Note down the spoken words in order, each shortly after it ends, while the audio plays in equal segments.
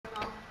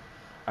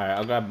Alright,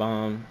 I'll grab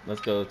bomb.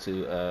 Let's go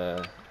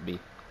to B.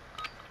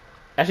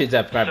 Actually,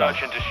 Zep, grab bomb.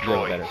 Search and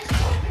destroy. Better.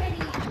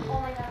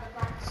 Oh my god, the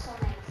black is so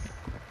nice.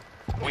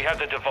 We have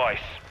the device.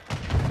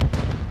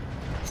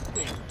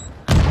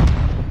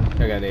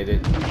 I got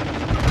naded.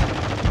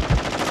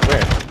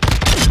 Where?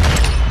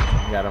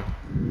 Got him.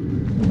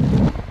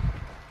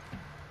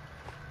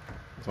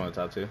 That's one on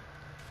top two.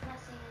 I'm not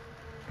seeing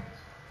anything.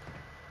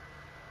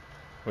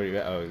 Where you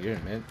at? Oh, you're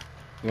in mid.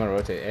 You want to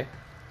rotate A?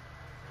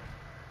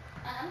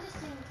 I'm just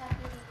doing top B.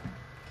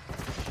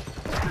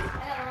 I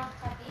got one off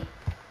top B.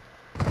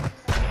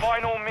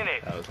 Final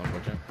minute. That was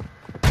unfortunate.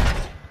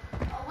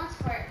 Oh, one's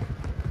for it.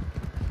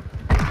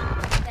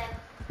 Dead.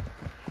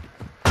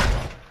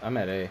 I'm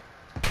at A.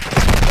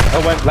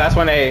 Oh, last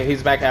one A.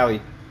 He's back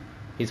alley.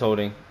 He's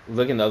holding.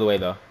 Looking the other way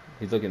though.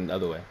 He's looking the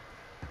other way.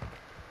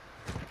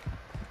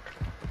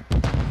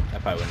 I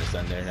probably wouldn't have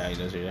done there. Now he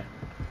knows you're there.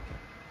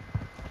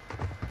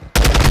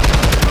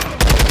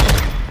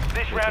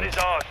 This round is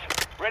ours.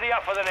 Ready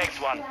up for the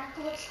next one.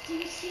 Do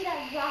you see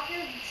that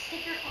rocker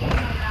sticker? Oh my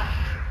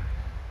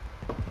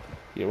god.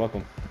 You're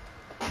welcome.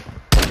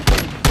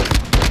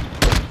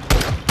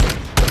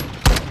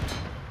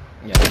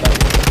 Yeah.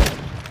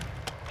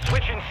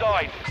 Switch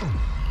inside.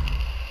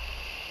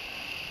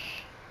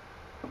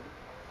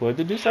 What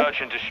did you say?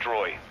 Search and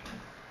destroy.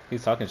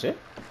 He's talking shit?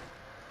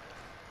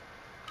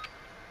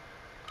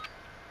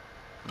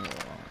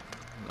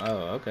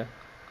 Oh, okay.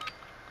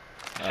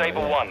 Saber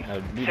yeah.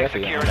 1. Set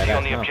security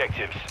on the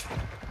objectives.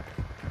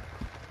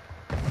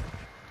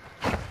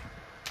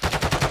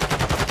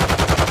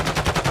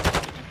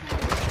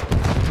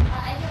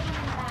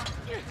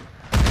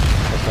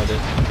 That's not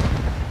it.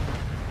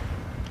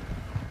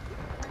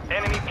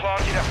 Enemy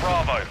planted at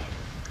Bravo.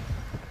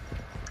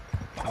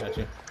 Got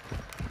you.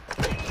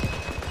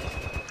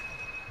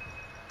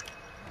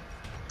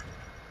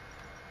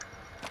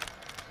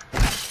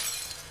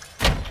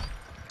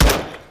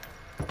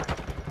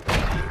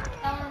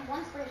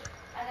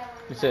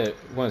 You said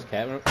one's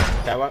catwalk?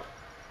 Yeah.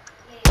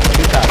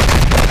 Two top.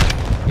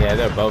 Yeah,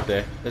 they're both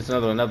there. There's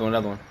another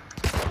one.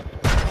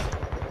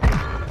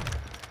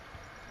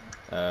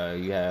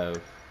 You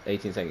have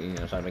 18 seconds, you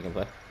know, start making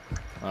play.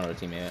 I don't know where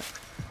teammate at.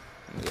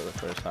 Let me go to the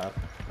first top.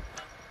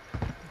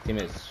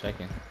 Teammate's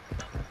checking.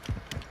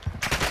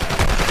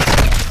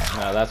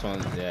 No, last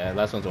one, yeah,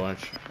 last one's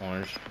orange.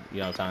 You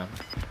don't have time.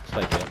 Just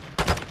play kill.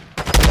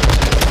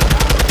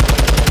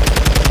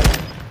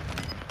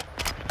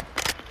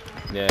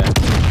 Yeah.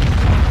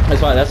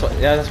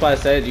 That's why I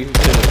said you should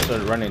have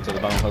started running to the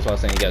bottom. That's why I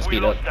was saying you gotta speed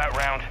up. We lost that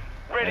round.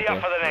 Ready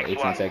up for the next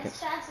 18 one.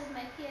 seconds.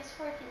 My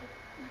PS4 can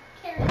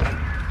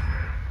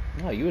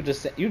carry. No, you were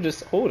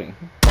just holding.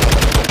 Yeah,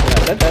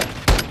 I said that.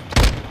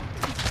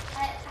 I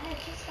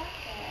just got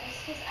there. It's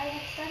because I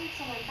had sent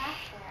someone back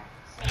there.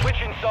 So.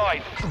 Switch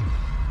inside.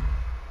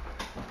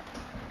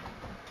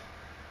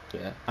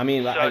 Yeah, I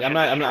mean,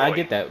 I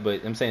get that,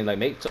 but I'm saying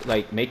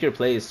make your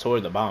plays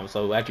toward the bomb,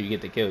 so after you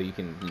get the kill, you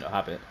can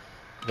hop it,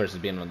 versus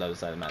being on the other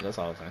side of the map. That's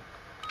all I'm saying.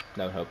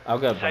 That would help. I'll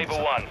go. Saber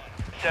 1.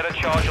 Set a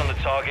charge on the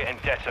target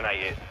and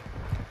detonate it.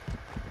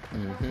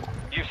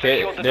 You've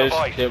secured the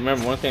device.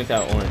 Remember one thing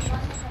about orange.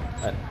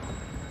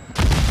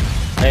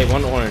 Hey,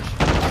 one orange.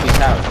 He's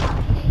out.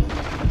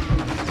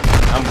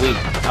 I'm weak.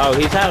 Oh,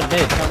 he's out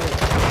mid.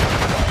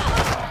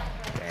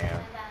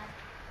 Damn.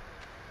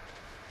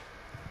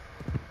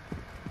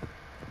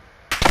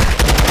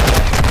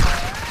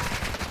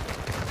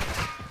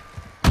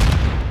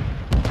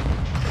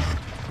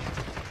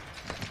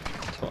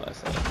 That's all I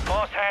said.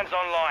 Fast hands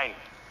online.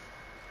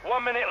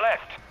 1 minute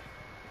left.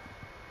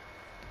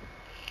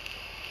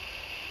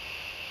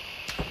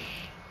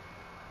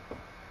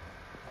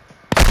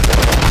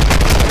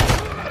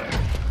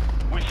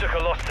 We took a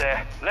loss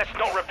there. Let's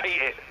not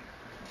repeat it.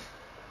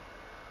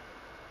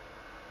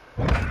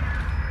 What did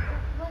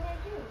I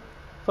do?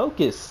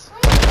 Focus.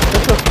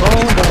 Put your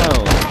phone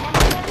down.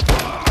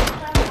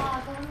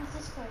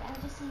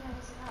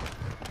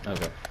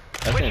 Okay.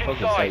 That's in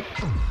focus. Like,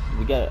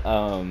 we got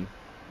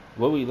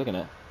what were you looking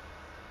at?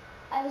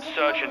 I was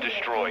Search and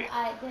destroy.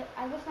 I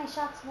whiffed my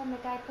shots when the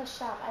guy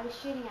pushed up. I was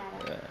shooting at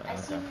him. Yeah, I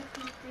seen the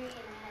P3 and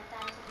I had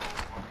time to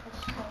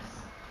push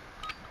close.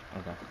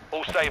 Okay.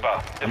 All Saber.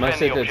 I'm gonna Defend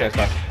save the the text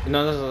objective. box.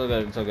 No, this is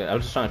okay. It's okay. I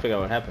was just trying to figure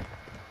out what happened.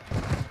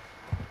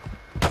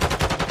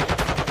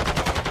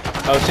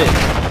 Oh shit.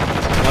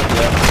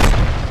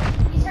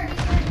 He's hurt.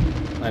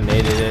 I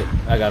naded it.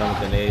 I got him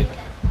with the nade.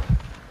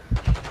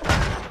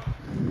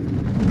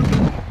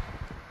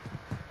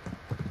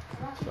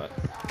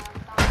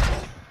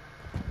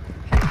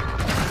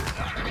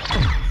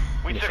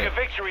 We took a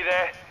victory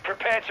there.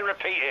 Prepare to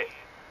repeat it.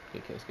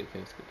 Good kills, good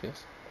kills, good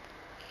kills.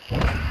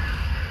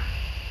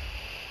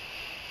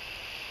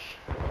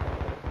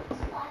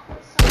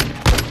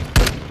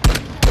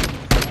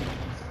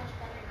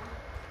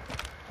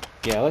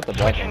 Yeah, I like the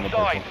black and the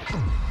purple. I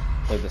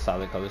like the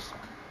solid colors.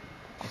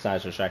 It's not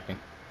as distracting.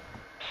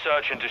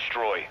 Search and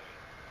destroy.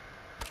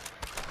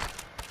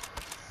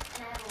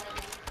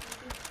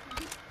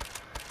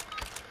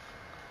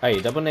 Hey,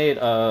 double nade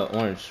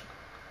orange.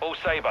 All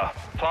Saber,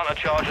 plant a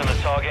charge on the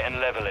target and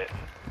level it.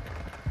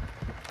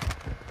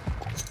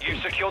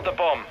 You've secured the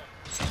bomb.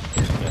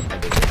 Yeah, I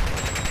did it.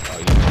 Oh,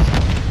 you missed.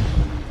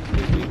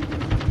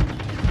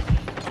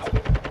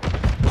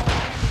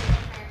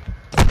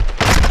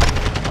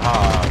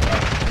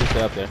 Ah, you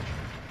stay up there.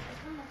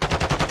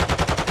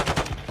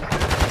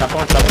 Stop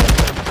on.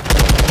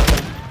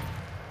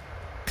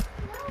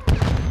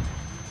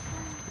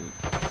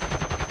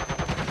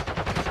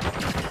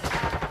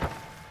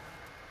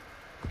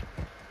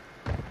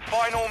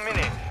 Final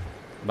minute.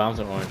 Bombs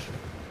are orange.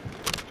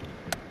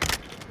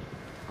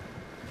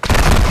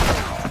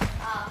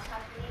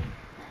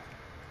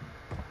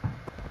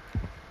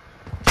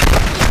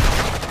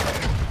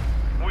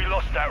 We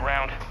lost that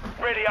round.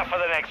 Ready up for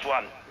the next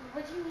one.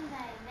 What do you mean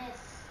that I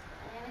missed?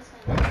 I missed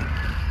my gun.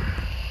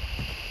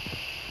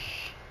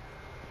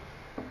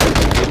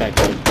 Get back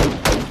there.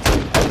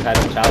 I just had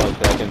him shallow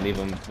because I couldn't leave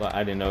him. Well,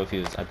 I didn't know if he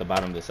was at the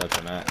bottom of the steps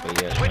or not.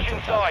 But yeah. Switch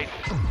inside.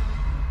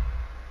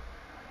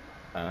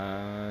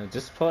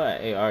 Just pull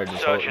out AR.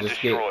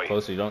 Just get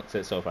closer. You don't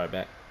sit so far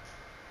back.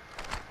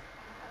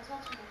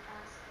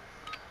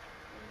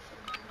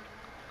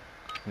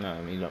 No,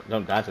 I mean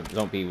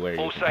don't be where you.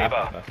 All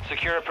Saber,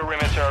 secure a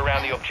perimeter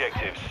around the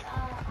objectives.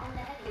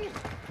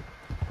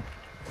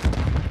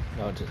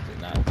 Y'all just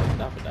did not take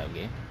off for that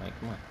game. Like,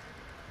 come on.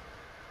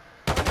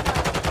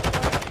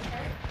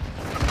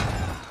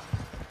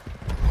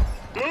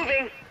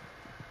 Moving.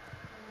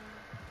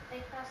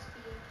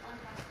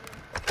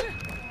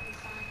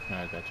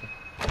 Alright, gotcha.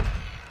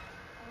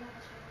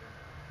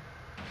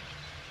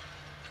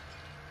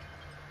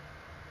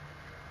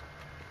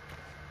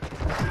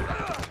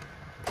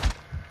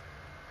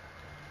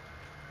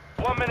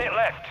 1 minute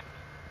left.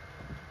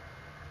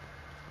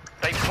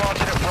 They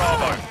planted at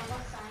Bravo.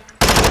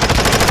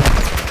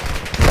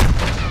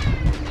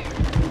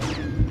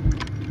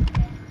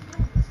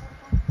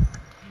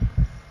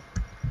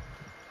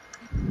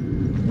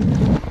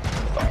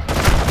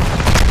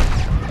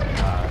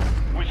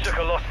 We took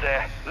a loss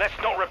there. Let's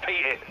not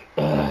repeat it.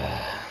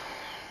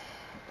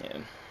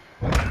 Yeah.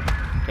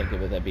 Can't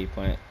give it that B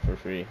point for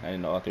free. I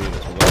didn't know all three of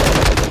us were going.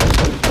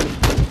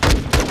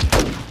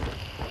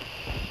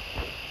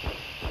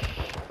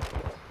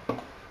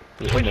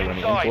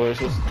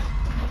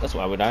 That's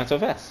why we're dying so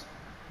fast.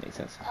 Makes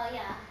sense. Oh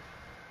yeah.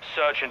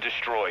 Search and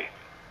destroy.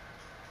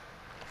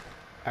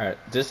 Alright,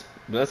 just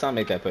let's not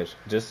make that push.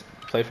 Just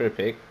play for a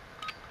pick.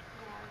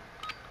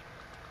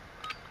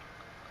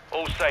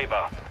 All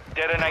Saber,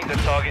 detonate the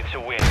target to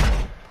win.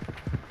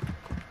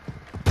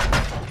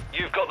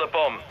 You've got the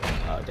bomb.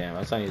 Oh damn, I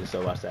was telling you to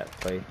still watch that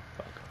play.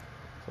 Fuck.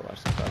 So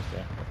watch the cross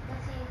there.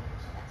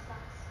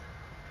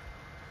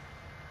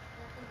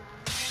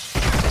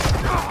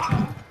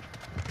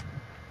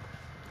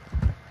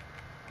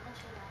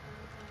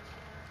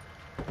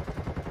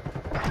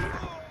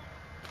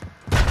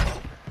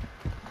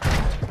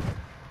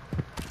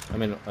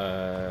 I'm in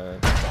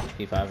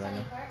P5 right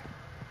now.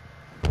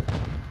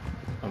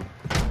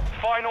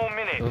 Final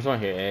minute. Who's on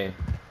here? A.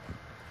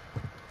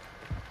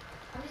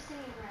 I'm just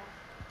sitting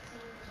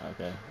around.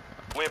 Okay.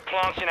 We're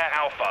planting at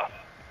Alpha.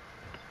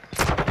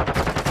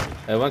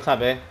 Hey, one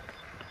top A.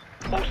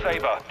 All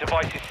Saber,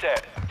 device is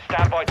set.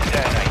 Stand by to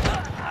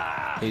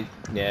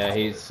detonate.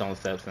 He's on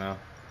steps now.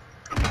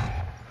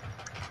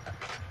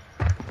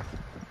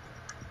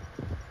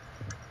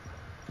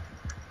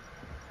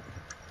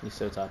 He's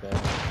still top A.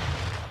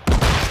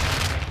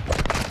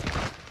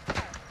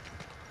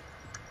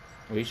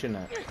 We should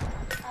not.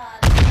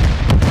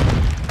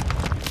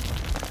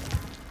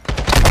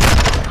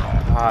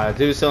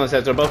 Dude, still in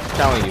steps. They're both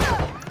telling you.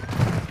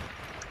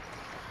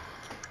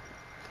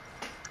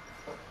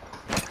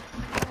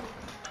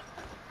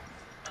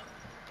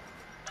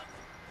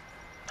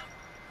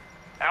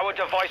 Our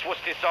device was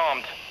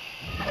disarmed.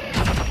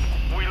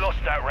 We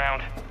lost that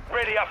round.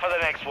 Ready up for the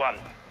next one.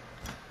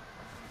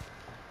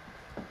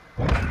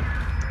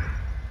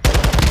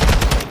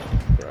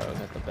 Bro,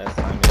 got the best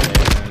time in there, man.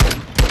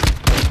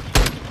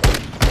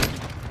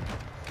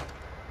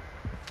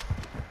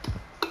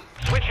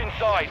 Switch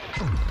inside.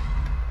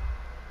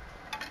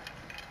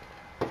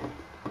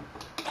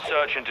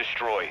 Search and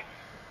destroy.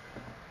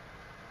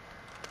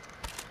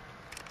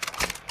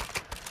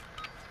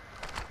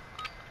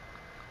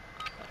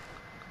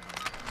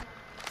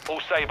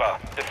 All Saber,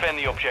 defend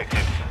the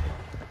objectives.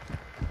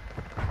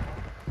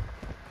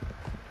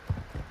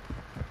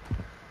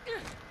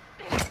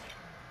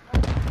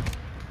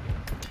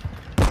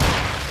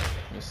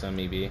 You send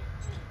me B.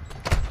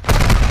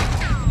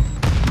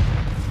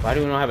 Why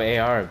do we not have an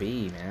AR or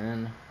B,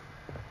 man?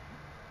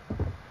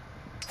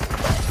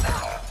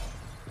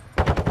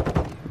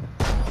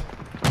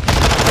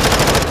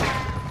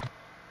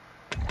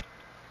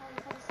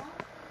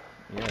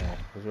 Yeah,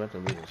 because we're about to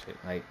lose this shit.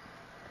 Like,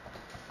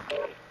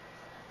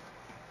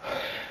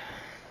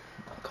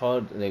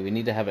 like, we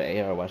need to have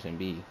an AR watching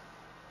B.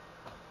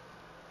 I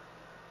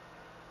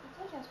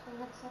told you I was putting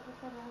that stuff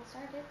before the round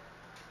started.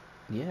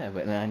 Yeah,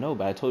 but I know,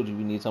 but I told you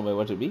we need somebody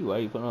watching B. Why are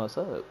you putting on a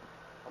sub?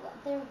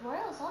 The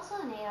Royal's also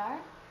an AR.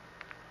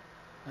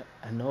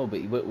 I know,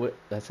 but what?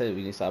 I said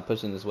we need to stop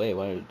pushing this way.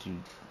 Why don't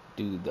you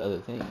do the other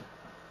thing?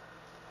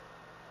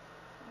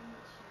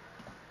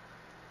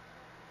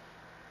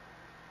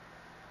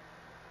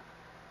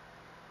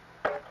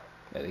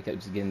 Yeah, they kept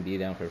just getting beat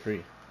down for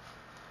free.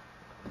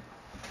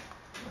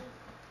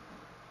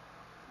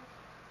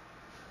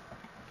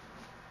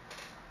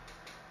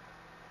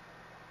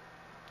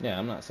 Yeah,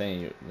 I'm not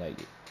saying you're like.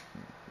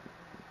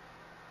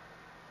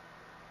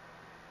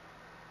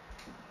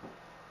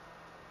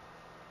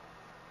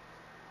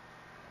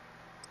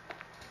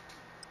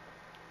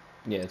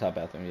 Yeah, top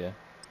bathroom. Yeah.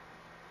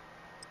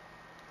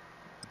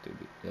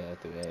 Yeah,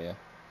 yeah.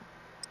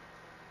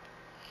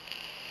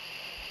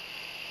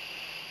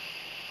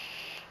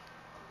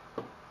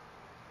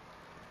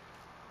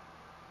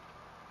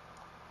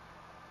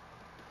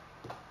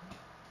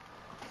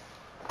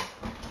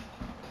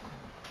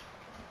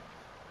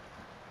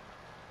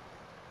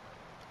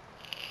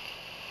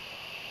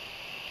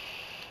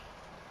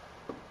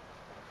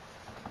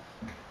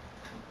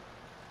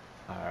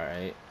 All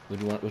right.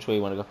 Which way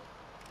you want to go?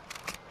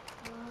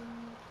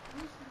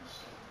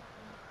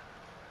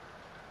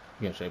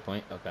 You gonna straight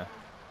point? Okay.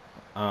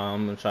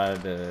 I'm gonna try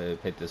to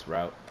hit this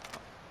route,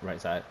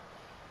 right side.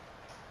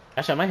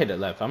 Actually, I might hit it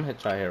left. I'm gonna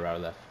try to hit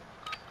route left.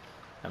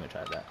 I'm gonna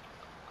try that.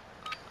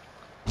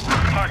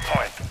 Hard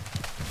point.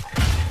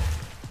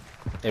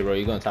 Hey, bro,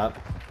 you going top?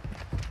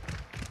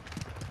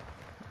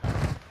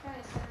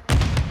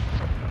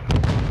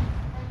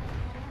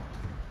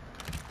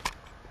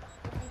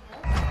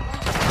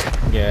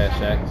 Yeah,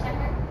 check.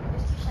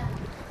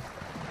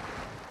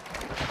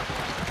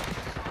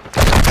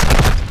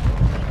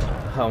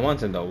 Oh,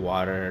 one's in the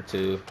water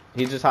too.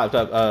 He just hopped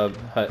up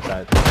hut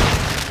side.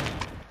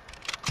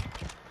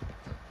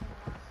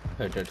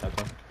 Top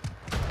one.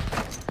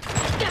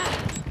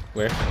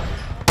 Where?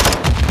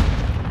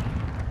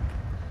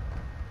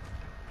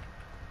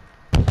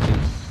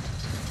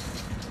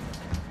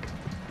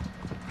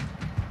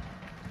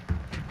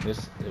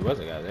 It was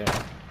a guy there.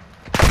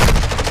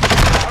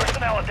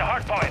 Personnel at the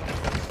hard point.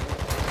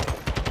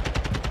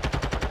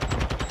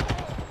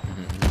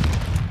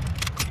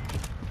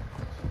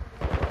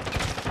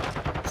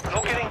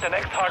 Locating the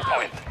next hard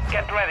point.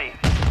 Get ready.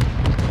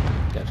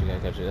 Gotcha.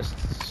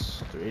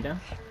 That's 3 down.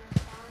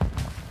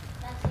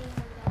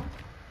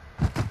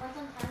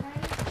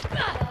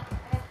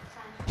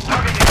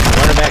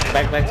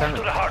 Back time.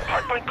 To the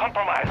hard point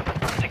compromised.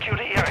 Secure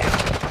the area.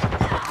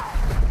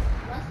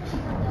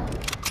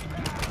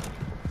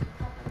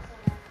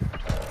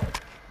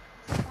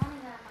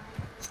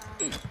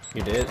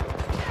 You did.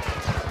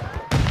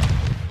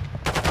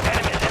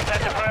 Enemies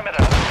inside the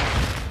perimeter.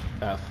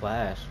 Got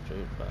flash,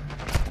 dude. But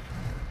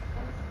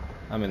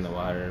I'm in the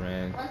water,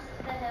 man.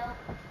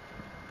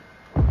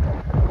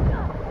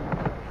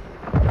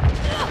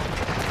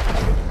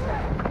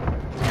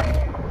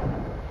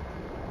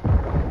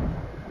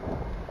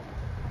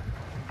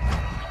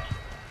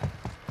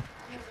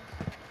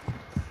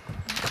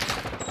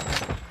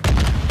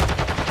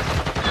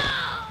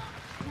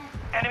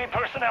 Enemy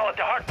personnel at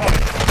the hard point.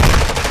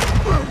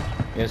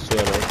 Yes, two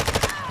of them.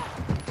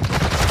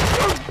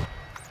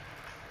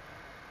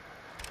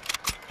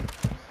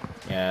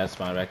 Yeah, that's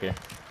my back here.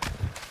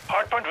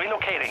 Hardpoint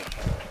relocating.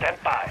 Stand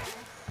by.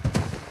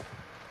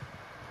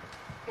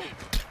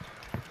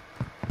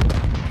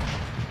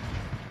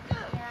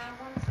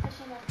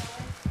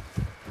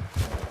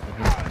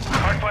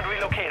 Hardpoint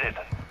relocated.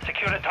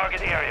 Secure the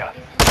target area.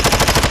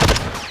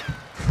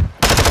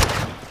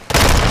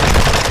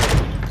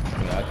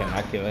 Yeah, I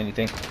cannot kill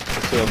anything.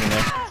 There's 2 of them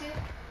there.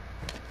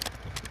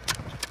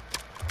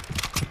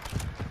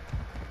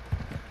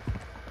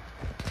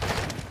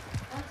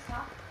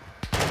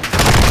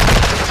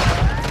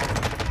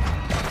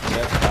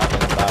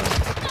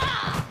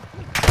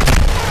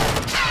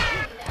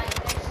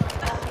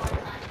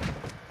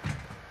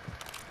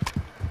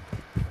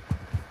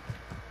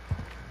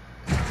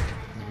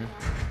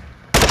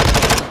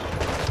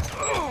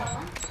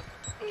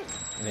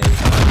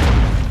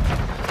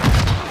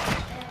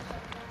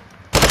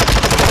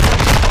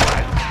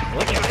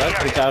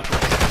 Reach out.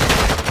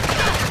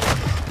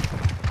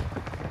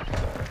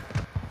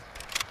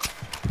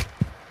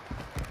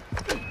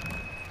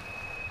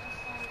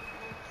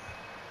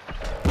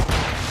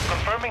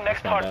 Confirming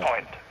next hard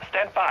point.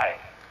 Stand by.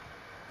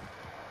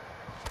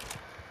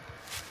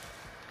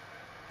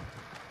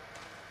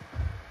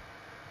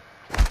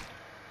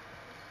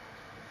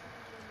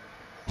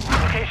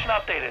 Location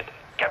updated.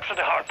 Capture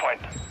the hard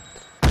point.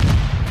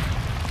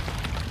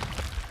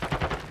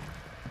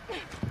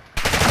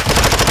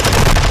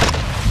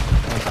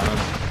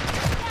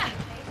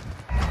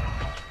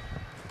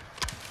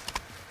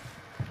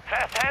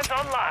 Fast hands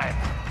online.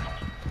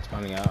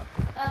 Spawning out.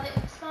 They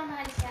spawn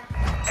behind us, yeah.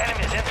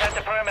 Enemies inside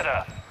the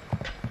perimeter.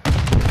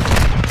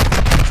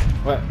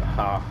 What?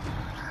 Oh,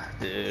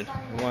 dude. I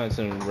wanted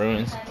some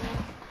ruins.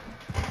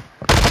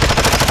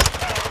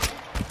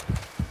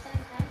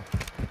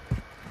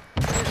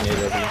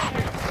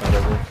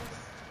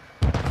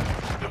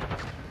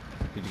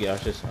 Did you get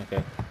arches?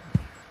 Okay.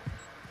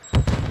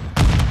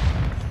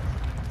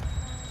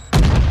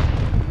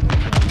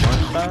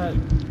 spot.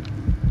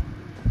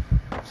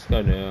 Let's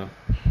go new.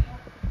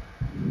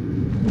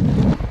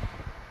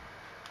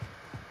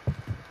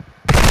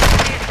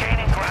 He's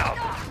gaining ground.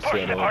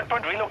 Push the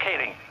hardpoint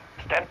relocating.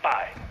 Stand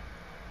by.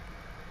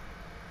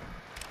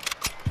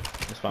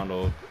 Let's found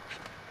old.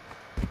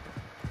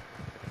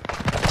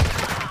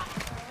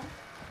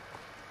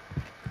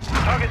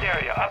 Target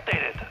area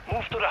updated.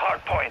 Move to the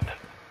hardpoint.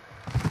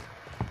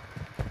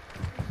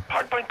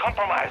 Hardpoint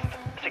compromised.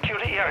 Secure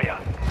the area.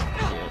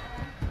 Yeah.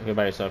 You're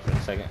by yourself for a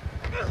second.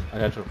 I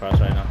got you across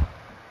right now.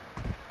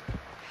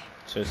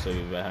 Should still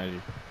be behind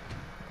you.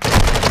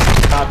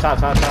 Top.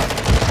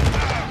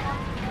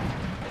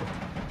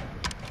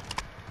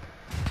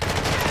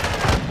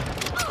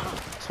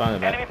 It's fine in the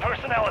back. Enemy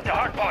personnel at the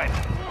hardpoint.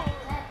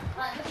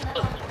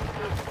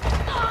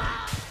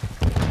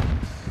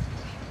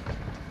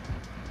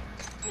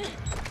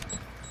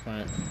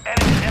 Right.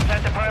 Enemies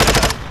inside the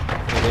perimeter.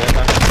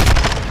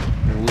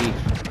 Weak.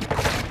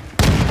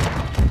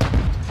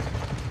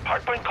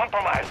 Hardpoint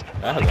compromised.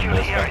 That has the Secure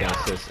most the fucking area.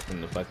 assists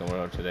in the fucking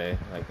world today.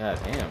 Like, god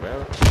damn,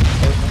 bro.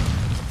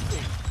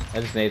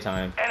 That's just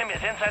daytime. Enemies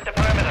inside the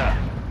perimeter.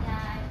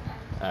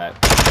 Alright.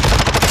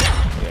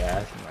 Yeah,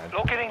 that's mad.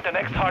 Locating the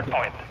next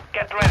hardpoint.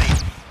 Get ready.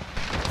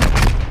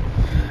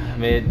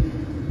 Mid.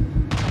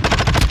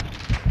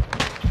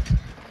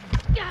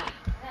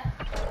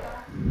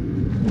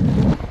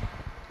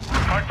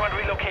 Hardpoint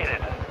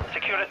relocated.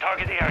 Secure the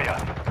target area.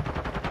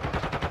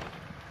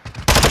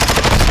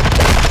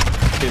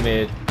 2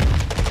 mid.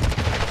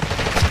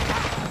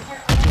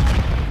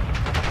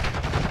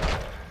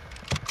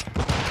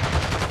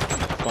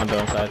 One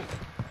door inside.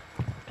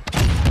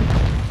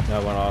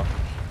 Got one off.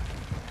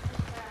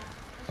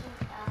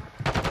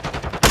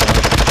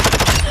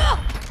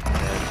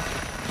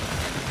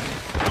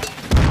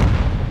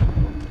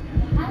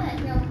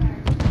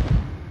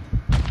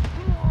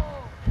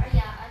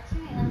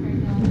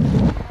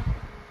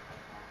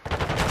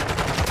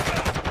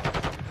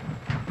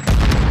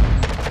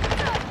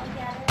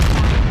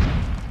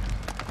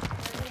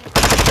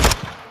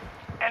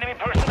 Enemy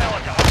personnel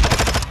at the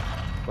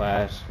hardpoint.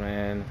 Flash,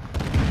 man.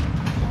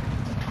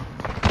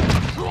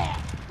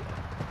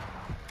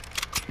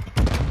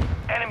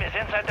 Enemies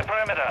inside the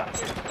perimeter.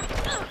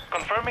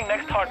 Confirming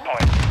next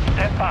hardpoint.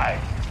 Stand by.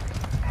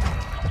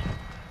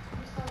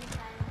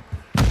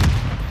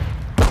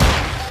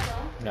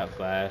 Got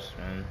flash,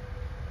 man.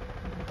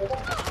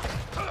 Location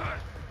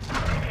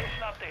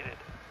updated.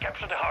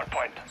 Capture the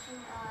hardpoint.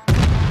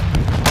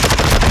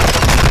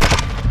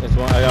 This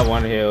one, I got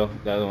one heal.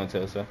 The other one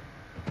too, so.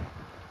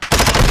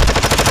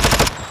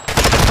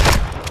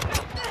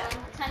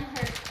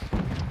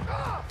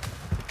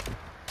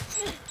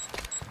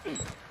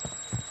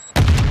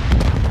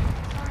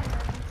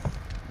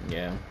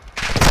 Yeah.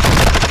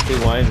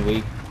 P1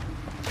 weak.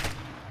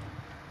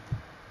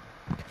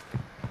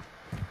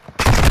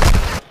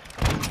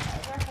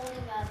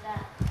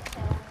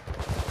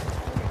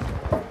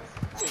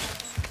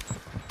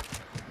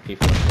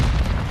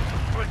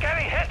 P4. We're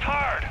getting hit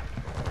hard.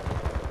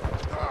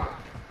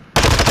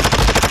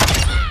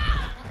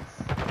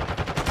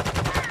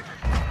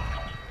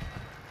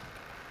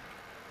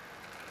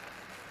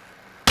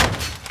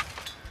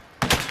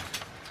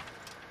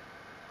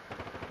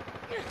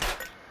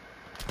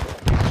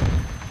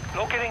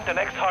 Locating the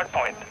next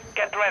hardpoint.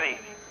 Get ready.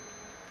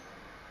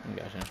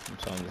 Gotcha. I'm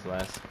selling this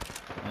last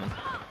one.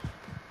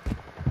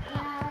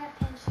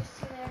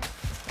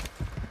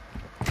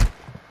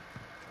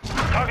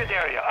 Target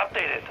area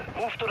updated.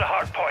 Move to the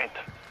hardpoint.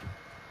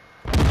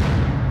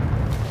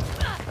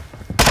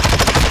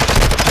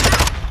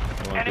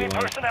 Enemy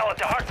personnel at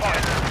the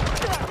hardpoint.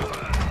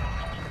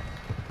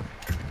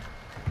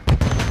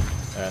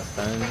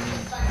 Stun.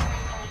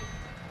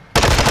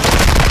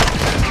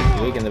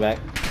 Weak in the back.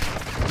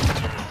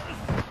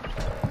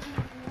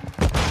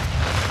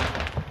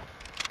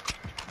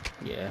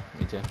 Yeah,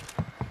 me too.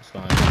 It's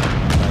fine.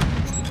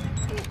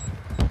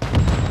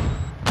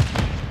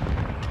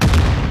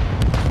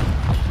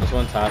 There's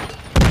one top.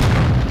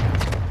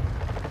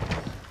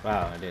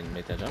 Wow, I didn't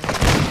make that jump.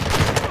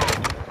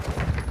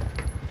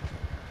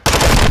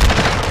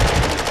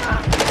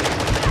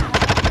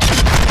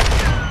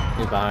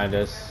 He's behind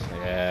us.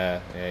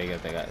 Yeah, you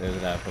got that guy. There's a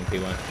guy from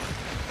P1.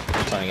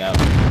 He's flying out.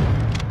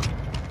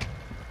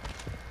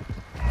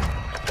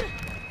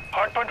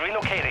 Hardpoint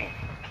relocating.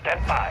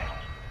 Stand by.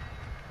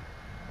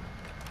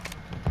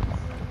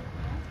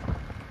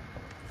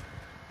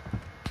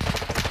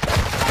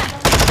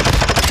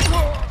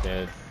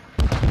 Dead.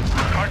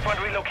 Hardpoint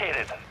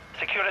relocated.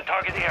 Secure the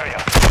target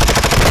area.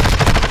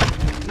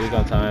 Weak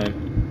on time.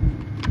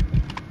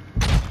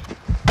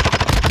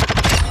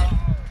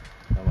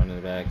 Got one in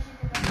the back.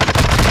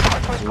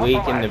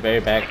 Weak in the very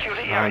back,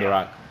 behind the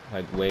rock.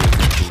 Like way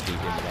deep in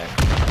the back.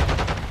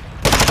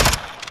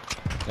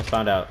 Let's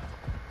find out.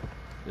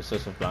 The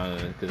system's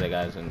blinded because that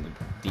guy's in the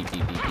deep.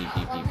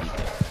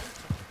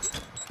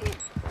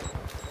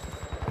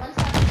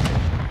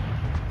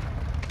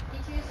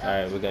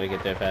 Alright, we gotta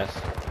get there fast.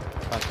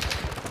 Fuck.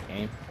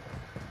 Game.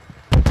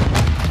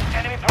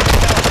 Enemy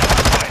personnel at the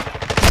hardpoint.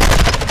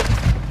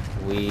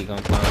 We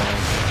gonna climb.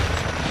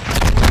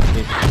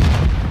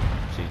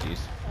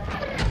 GG's.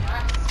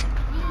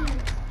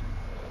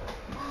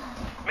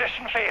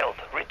 Mission failed.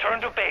 Return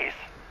to base.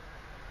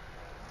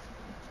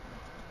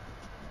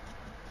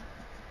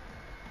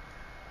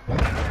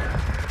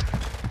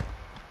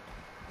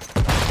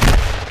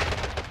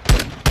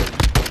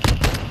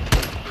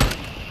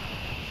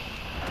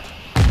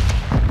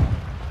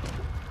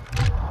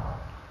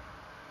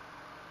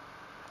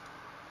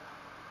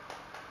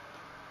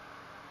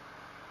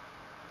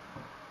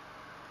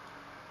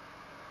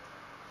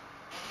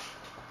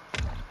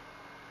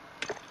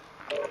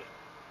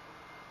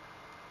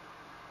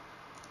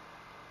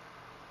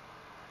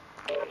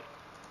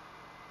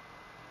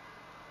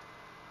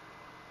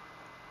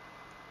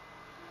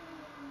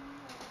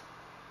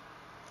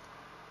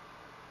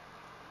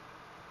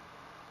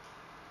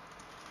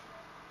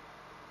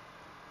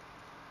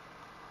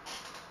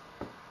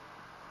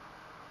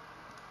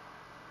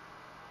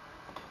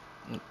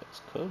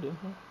 It's cold in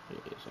here. Do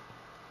I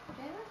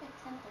work at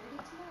 10:30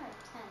 tomorrow or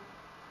 10?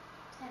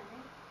 10,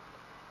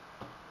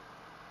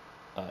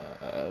 right?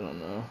 I don't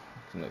know.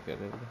 I can look at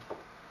it.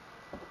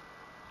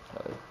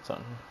 It's on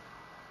here.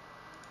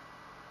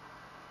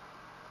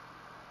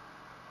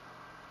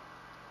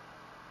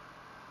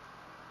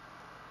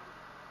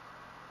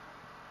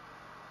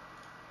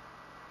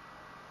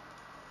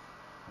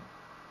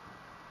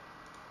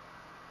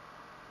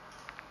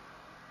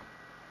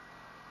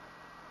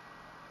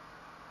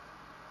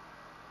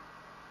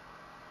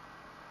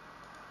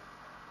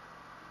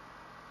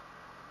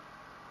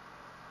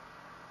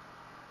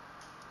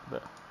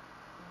 But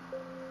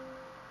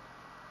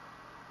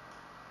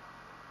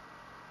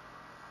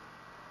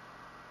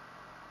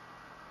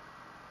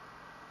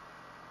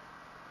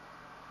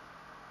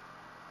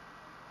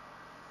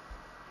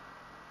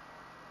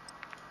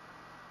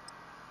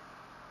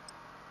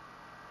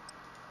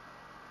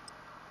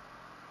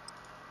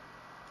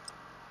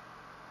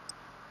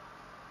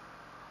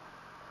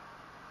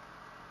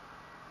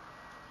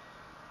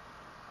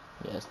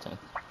yeah, it's 10.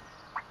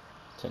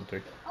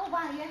 10:30. Oh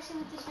wow, you actually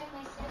went to check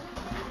my schedule?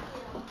 Thank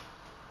you.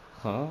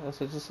 Huh? That's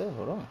what I just said.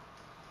 Hold on. Oh,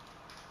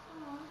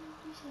 I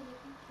appreciate it.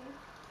 Thank you.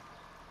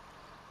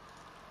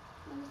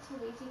 I'm too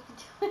lazy to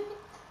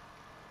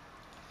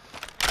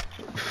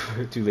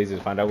do it. Too lazy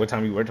to find out what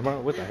time you work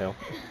tomorrow? What the hell?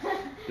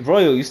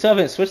 Royal, you still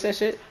haven't switched that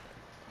shit?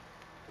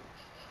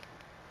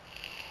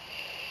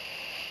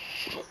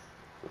 Switch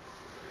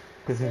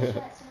that.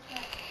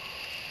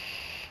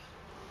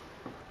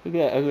 Look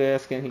at that ugly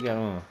ass skin he got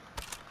on.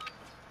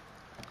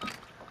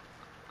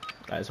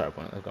 Alright, it's hard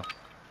point. Let's go.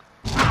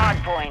 Hard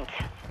point.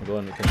 I'm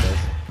going to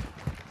contest.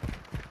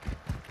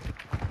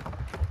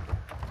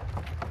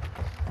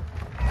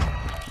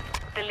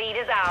 The lead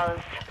is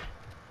ours.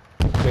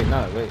 Wait,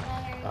 no, wait.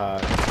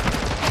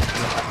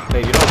 Hey,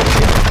 you know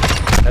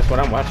what? That's what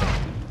I'm watching.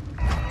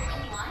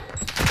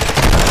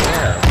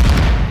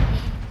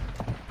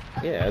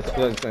 Yeah, it's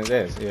good like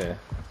this. Yeah,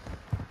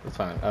 it's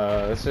fine.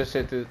 Let's just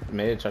hit the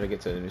mid, try to get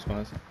to the new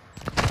spawns.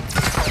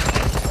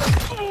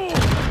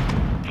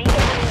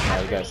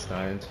 I got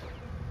stunned.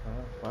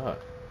 Oh, fuck.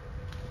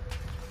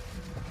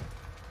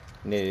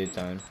 Needed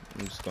time.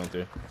 I'm just going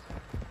through.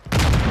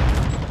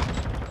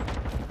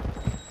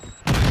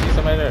 See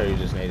somebody there, or are you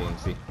just nading?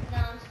 See? No,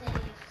 I'm just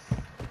nading.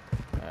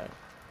 Alright.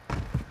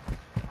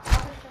 I'll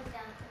push those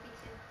down.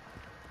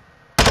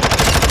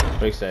 52.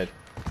 Break said.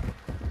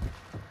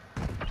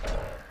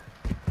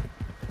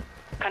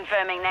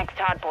 Confirming next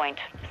hard point.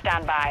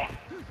 Stand by.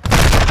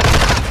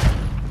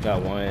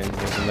 Got one.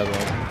 There's another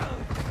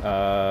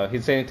one.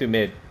 He's sailing through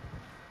mid.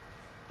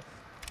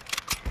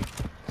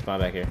 Spawn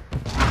back here.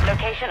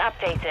 Location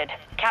updated.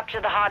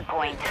 Capture the hard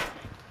point.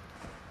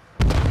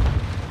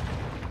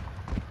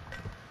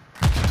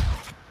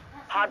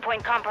 Hard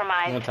point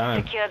compromised. One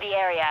time. Secure the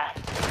area.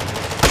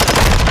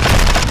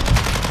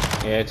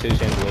 Yeah, 2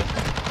 chandelier.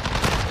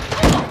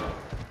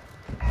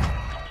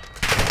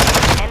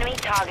 Enemy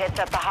targets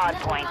at the hard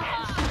point.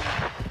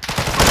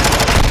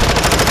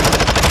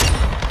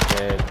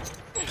 Dead.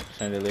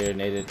 Chandelier,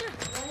 naded.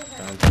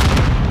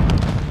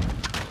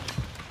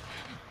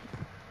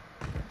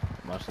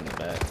 Watch in the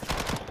back.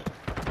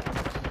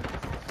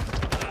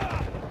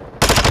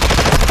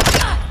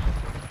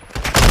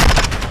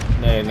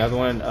 Hey, another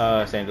one,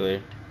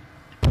 chandelier.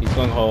 He's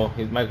going hole.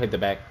 He might hit the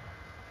back.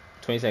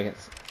 20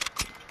 seconds.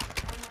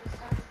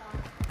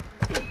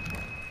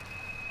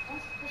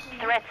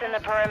 Threats in the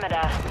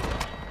perimeter.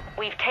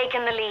 We've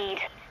taken the lead.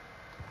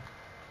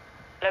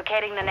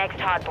 Locating the next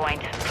hard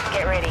point.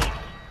 Get ready.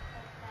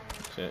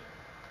 Shit.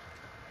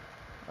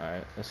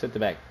 Alright, let's hit the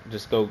back.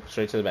 Just go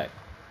straight to the back.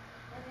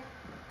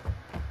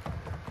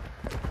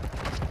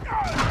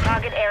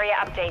 Target area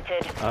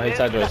updated. Oh, he's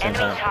sideways Enemy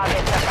sometime.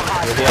 targets at the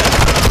hard Where's he point.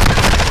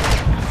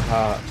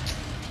 at?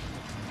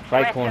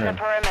 Right Threats in the corner.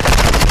 perimeter.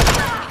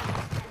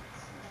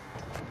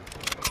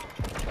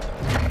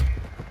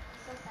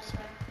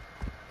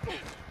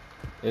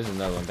 There's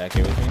another one back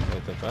here with me.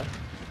 What the fuck?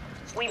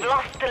 We've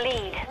lost the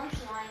lead.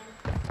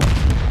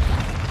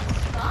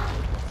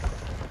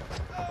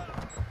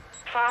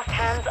 Fast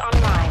hands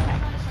online.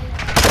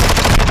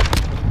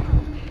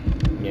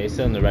 Yeah, he's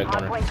still in the right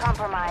corner. Hardpoint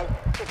compromised.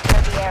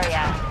 Secure the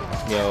area.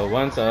 Yo,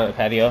 one's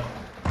patio.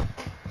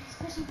 He's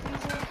pushing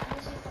freezer. I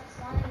wish he stopped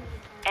spawning me.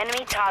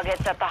 Enemy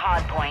targets at the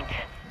hardpoint.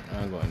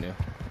 I'm going new.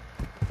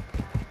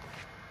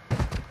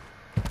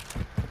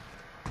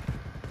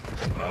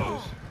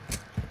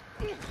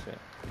 Shit.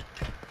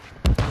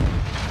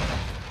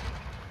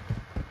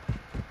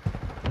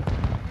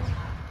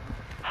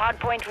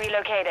 Hardpoint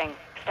relocating.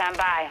 Stand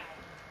by.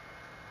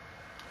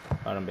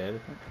 Bottom bed.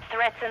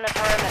 Threats in the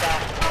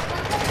perimeter.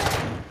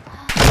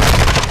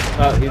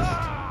 Oh, he's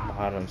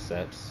bottom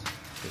steps.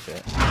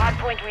 Shit.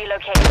 Hardpoint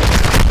relocating.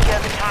 Secure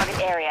the target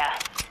area.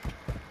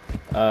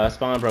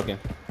 Spawn broken.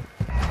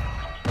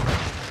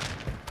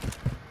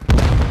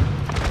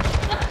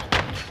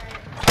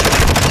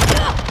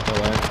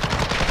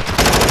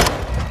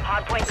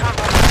 Hardpoint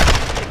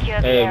compromised.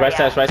 Secure the area. Hey, right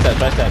steps, right steps,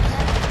 right steps.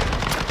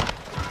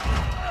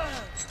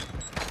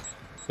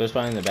 Go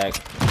spawn in the back.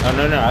 Oh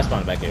no, I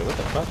spawned back here. What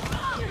the fuck?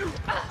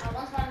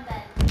 One spot in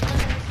bed.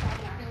 Literally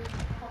spawning out.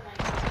 Oh my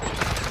god.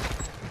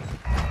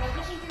 We're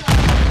pushing through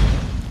our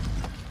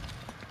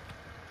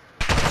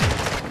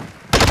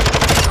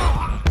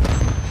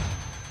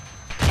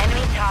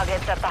Enemy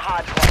targets at the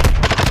hardpoint.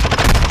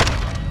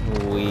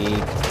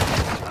 Weak.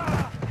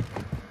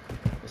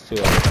 It's too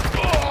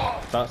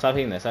low. Stop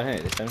hitting this. Stop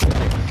hitting this.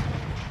 756.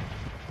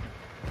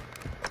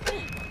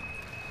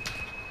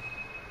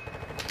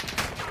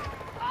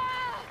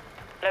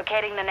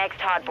 Locating the next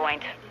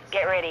hardpoint.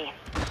 Get ready.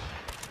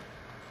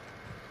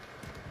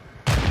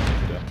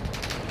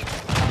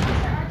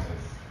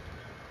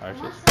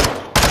 Arches.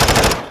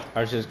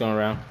 Arches going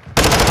around.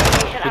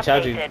 Location Good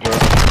job, you, updated. bro. To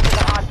the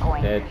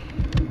hardpoint. Dead.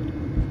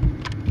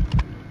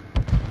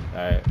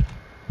 Alright.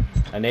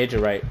 I need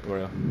your right,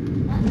 bro.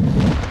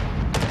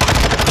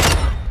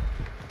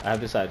 I have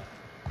this side.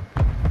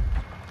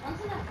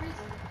 One's in that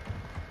freezer.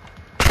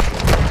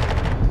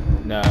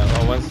 No,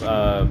 oh, one's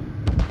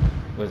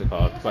what's it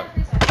called? But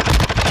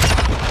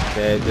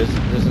there's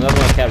another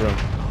one in cat room.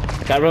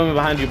 Cat room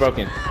behind you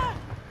broken.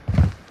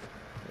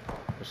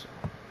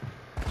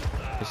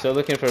 You're still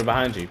looking for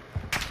behind you.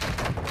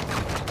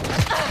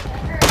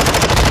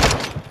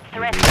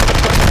 Threat.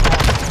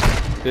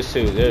 There's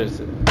two. There's.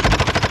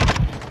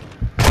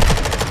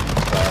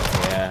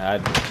 Yeah, I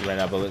just ran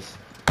out of bullets.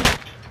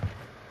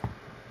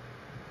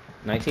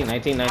 19.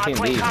 Hardpoint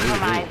Leave.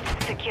 compromised.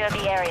 Secure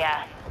the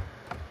area.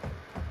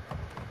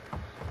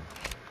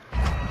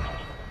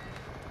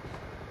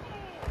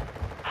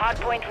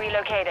 Hardpoint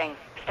relocating.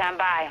 Stand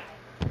by.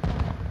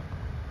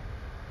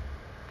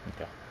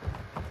 Okay.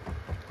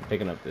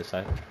 Picking up this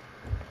side.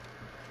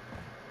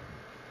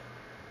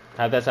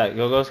 Have that side.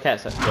 Go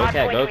cat side. Go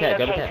cat. Go cat.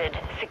 Go to cat.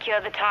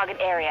 Secure the target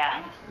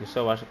area. You're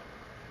still watching.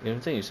 You know what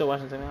I'm saying? You're still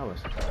watching 7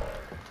 hours.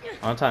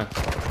 On time.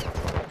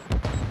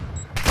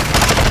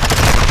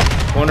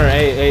 Corner.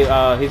 Hey.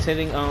 He's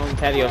hitting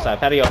patio side.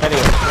 Patio. He's on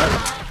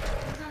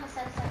the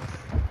set steps.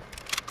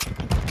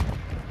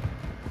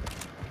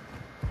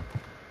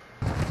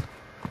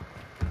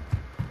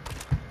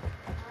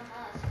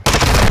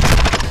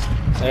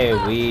 Hey,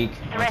 weak. On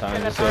Threats time.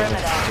 in the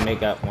Just to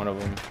make up one of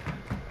them.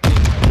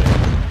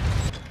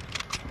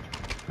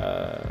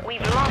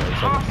 We've lost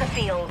half the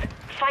field.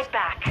 Fight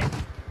back.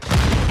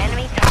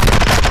 Enemy target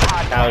at the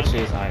hardpoint.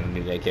 Couches. I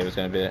knew that kid was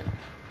gonna be there.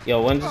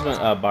 Yo, one just went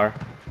bar.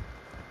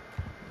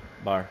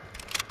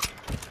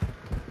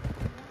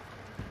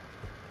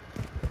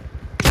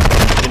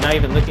 You're not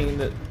even looking in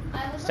the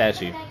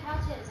statue.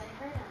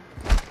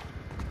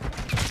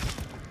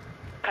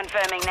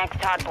 Confirming next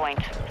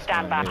hardpoint.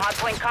 Stand by.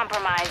 Hardpoint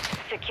compromised.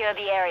 Secure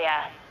the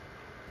area.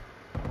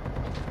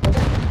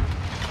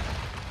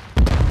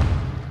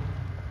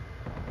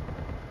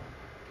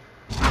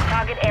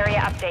 Target area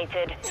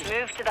updated.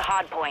 Move to the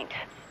hardpoint.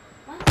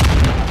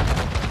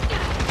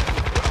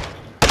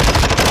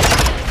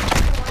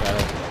 Got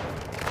it.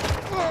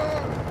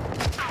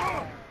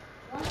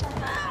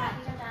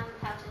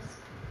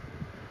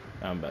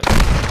 I'm back.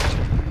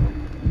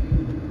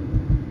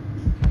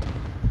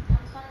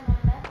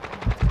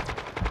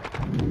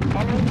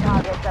 Enemy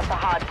targets at the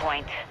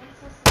hardpoint.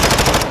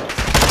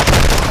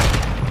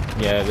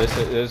 Yeah, this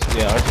is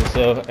Archer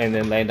still, and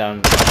then lay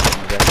down.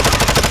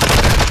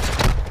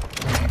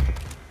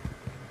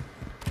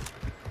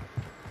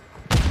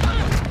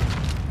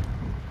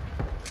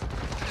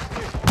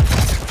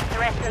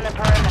 Threats in the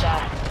perimeter.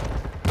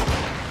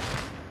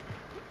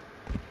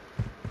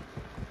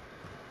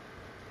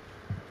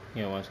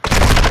 Yeah, one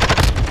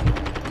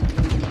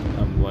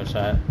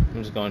shot.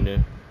 I'm just going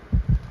to.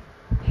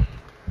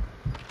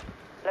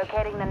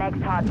 Locating the next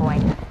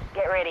hardpoint.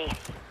 Get ready.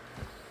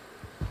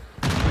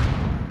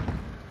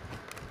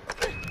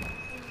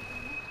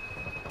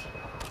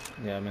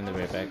 Yeah, I'm in the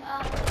right back.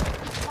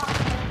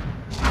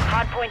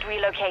 Hardpoint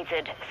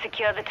relocated.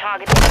 Secure the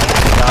target.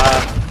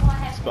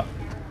 Spot.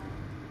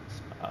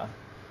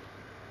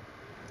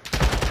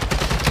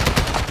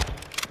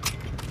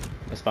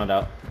 I spawned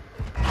out.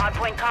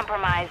 Hardpoint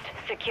compromised.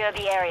 Secure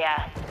the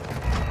area.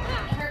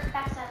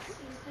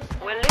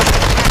 We're losing.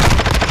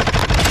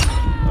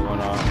 I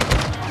went off.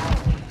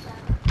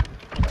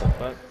 What the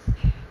fuck?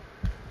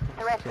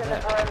 Threats in the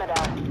perimeter.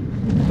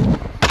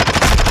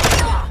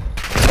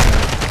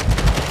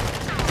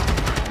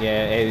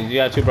 Yeah, hey, you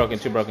got two broken.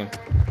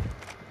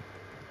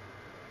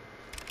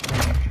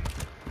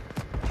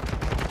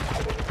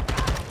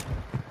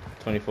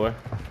 24.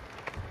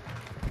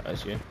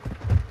 That's you.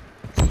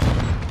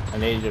 I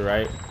need you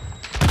right.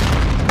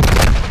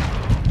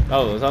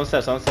 Oh, it's on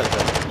steps. Right.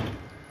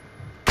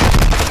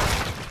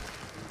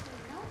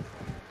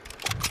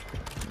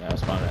 Yeah, I'm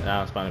spawning.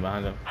 Now I'm spawning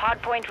behind him.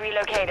 Hardpoint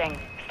relocating.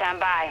 Stand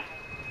by.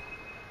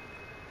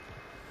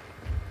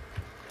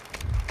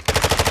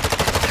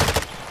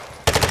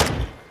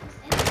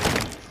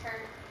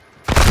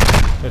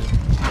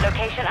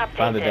 Location updated.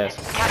 Behind the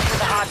desk. Capture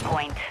the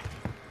hardpoint.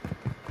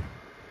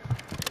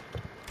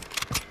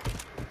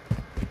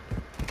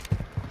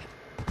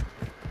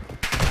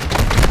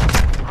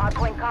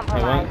 Hardpoint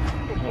compromised.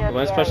 Hey,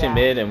 one's pushing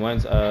mid and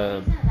one's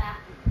Enemy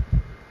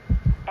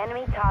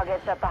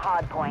targets at the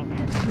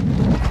hardpoint.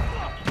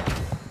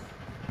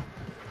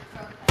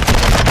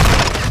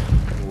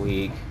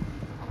 weak.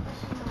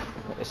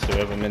 There's two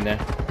of them in there.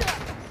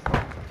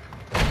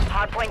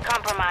 Hardpoint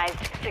compromised.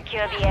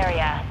 Secure the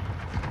area.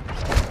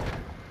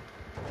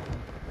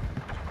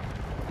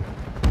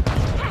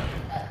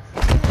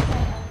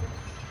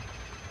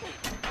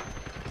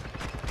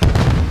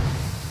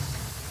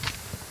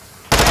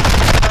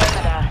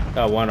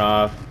 Got one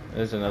off.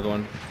 There's another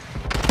one.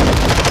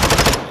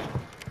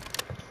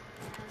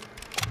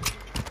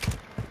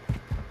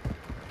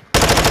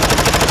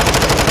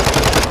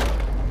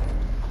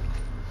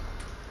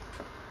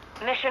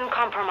 Mission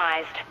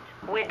compromised.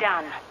 We're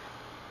done.